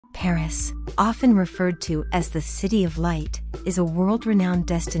Paris, often referred to as the City of Light, is a world-renowned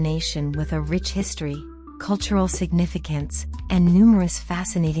destination with a rich history, cultural significance, and numerous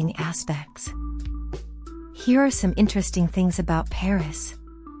fascinating aspects. Here are some interesting things about Paris.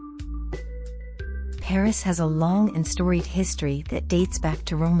 Paris has a long and storied history that dates back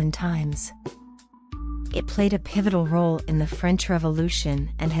to Roman times. It played a pivotal role in the French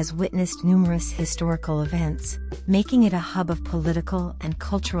Revolution and has witnessed numerous historical events, making it a hub of political and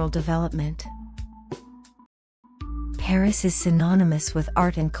cultural development. Paris is synonymous with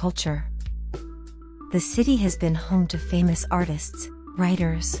art and culture. The city has been home to famous artists,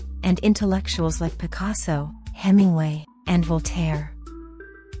 writers, and intellectuals like Picasso, Hemingway, and Voltaire.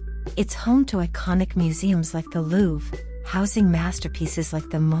 It's home to iconic museums like the Louvre, housing masterpieces like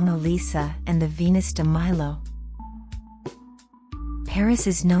the Mona Lisa and the Venus de Milo. Paris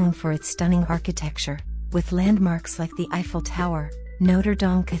is known for its stunning architecture, with landmarks like the Eiffel Tower,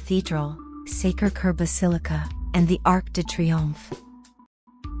 Notre-Dame Cathedral, Sacré-Cœur Basilica, and the Arc de Triomphe.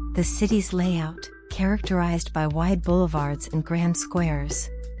 The city's layout, characterized by wide boulevards and grand squares,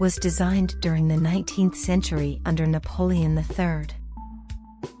 was designed during the 19th century under Napoleon III.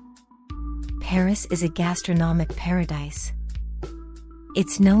 Paris is a gastronomic paradise.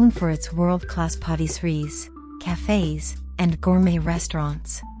 It's known for its world-class pâtisseries, cafes, and gourmet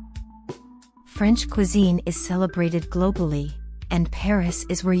restaurants. French cuisine is celebrated globally, and Paris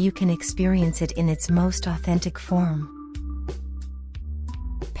is where you can experience it in its most authentic form.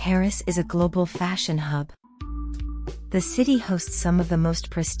 Paris is a global fashion hub. The city hosts some of the most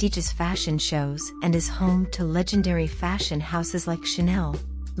prestigious fashion shows and is home to legendary fashion houses like Chanel,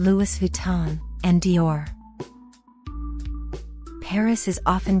 Louis Vuitton, and Dior. Paris is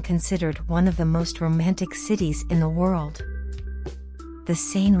often considered one of the most romantic cities in the world. The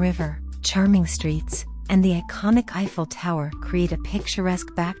Seine River, charming streets, and the iconic Eiffel Tower create a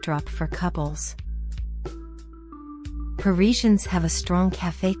picturesque backdrop for couples. Parisians have a strong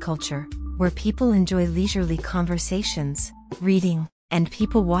café culture, where people enjoy leisurely conversations, reading, and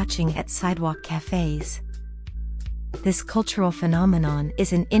people watching at sidewalk cafes. This cultural phenomenon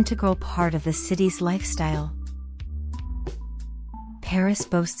is an integral part of the city's lifestyle. Paris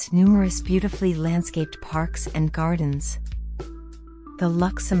boasts numerous beautifully landscaped parks and gardens. The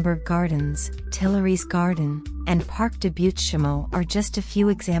Luxembourg Gardens, Tuileries Garden, and Parc de Butte-Chaumont are just a few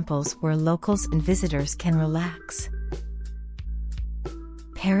examples where locals and visitors can relax.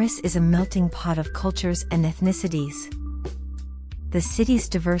 Paris is a melting pot of cultures and ethnicities. The city's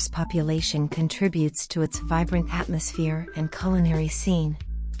diverse population contributes to its vibrant atmosphere and culinary scene.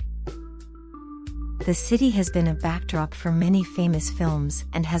 The city has been a backdrop for many famous films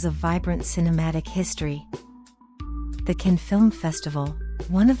and has a vibrant cinematic history. The Cannes Film Festival,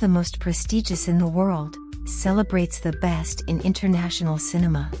 one of the most prestigious in the world, celebrates the best in international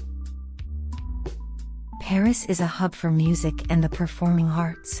cinema. Paris is a hub for music and the performing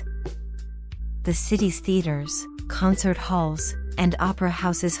arts. The city's theaters, concert halls, and opera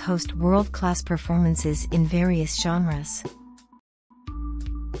houses host world-class performances in various genres.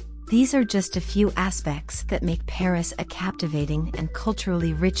 These are just a few aspects that make Paris a captivating and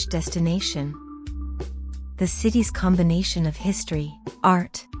culturally rich destination. The city's combination of history,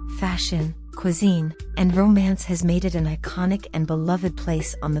 art, fashion, cuisine, and romance has made it an iconic and beloved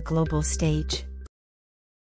place on the global stage.